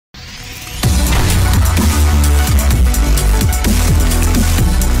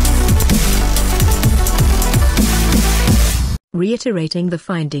reiterating the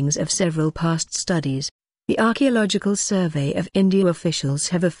findings of several past studies. The Archaeological Survey of India officials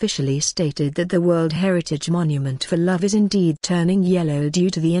have officially stated that the World Heritage Monument for Love is indeed turning yellow due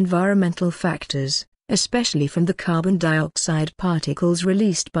to the environmental factors, especially from the carbon dioxide particles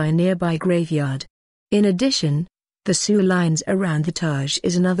released by a nearby graveyard. In addition, the sewer lines around the Taj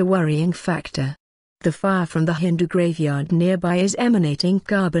is another worrying factor. The fire from the Hindu graveyard nearby is emanating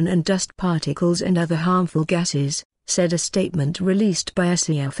carbon and dust particles and other harmful gases, said a statement released by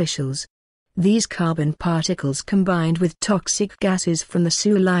SE officials. These carbon particles combined with toxic gases from the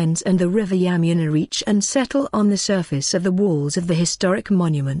sewer lines and the river Yamuna reach and settle on the surface of the walls of the historic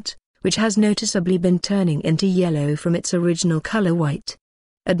monument, which has noticeably been turning into yellow from its original color white.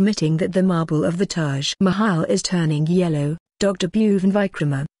 Admitting that the marble of the Taj Mahal is turning yellow, Dr. Bhuvan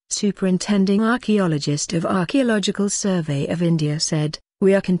Vikrama, Superintending Archaeologist of Archaeological Survey of India said,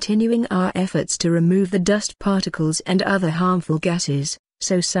 "We are continuing our efforts to remove the dust particles and other harmful gases,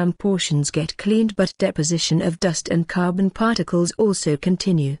 so some portions get cleaned but deposition of dust and carbon particles also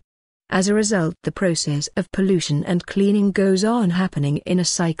continue. As a result, the process of pollution and cleaning goes on happening in a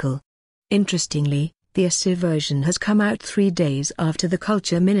cycle." Interestingly, the SE version has come out 3 days after the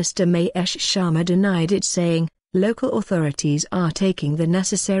Culture Minister Mahesh Sharma denied it, saying, "Local authorities are taking the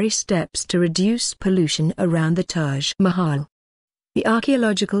necessary steps to reduce pollution around the Taj Mahal." The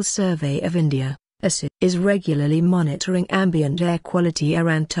Archaeological Survey of India is regularly monitoring ambient air quality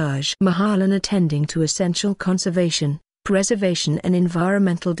around Taj Mahal and attending to essential conservation, preservation and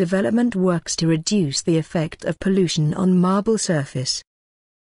environmental development works to reduce the effect of pollution on marble surface.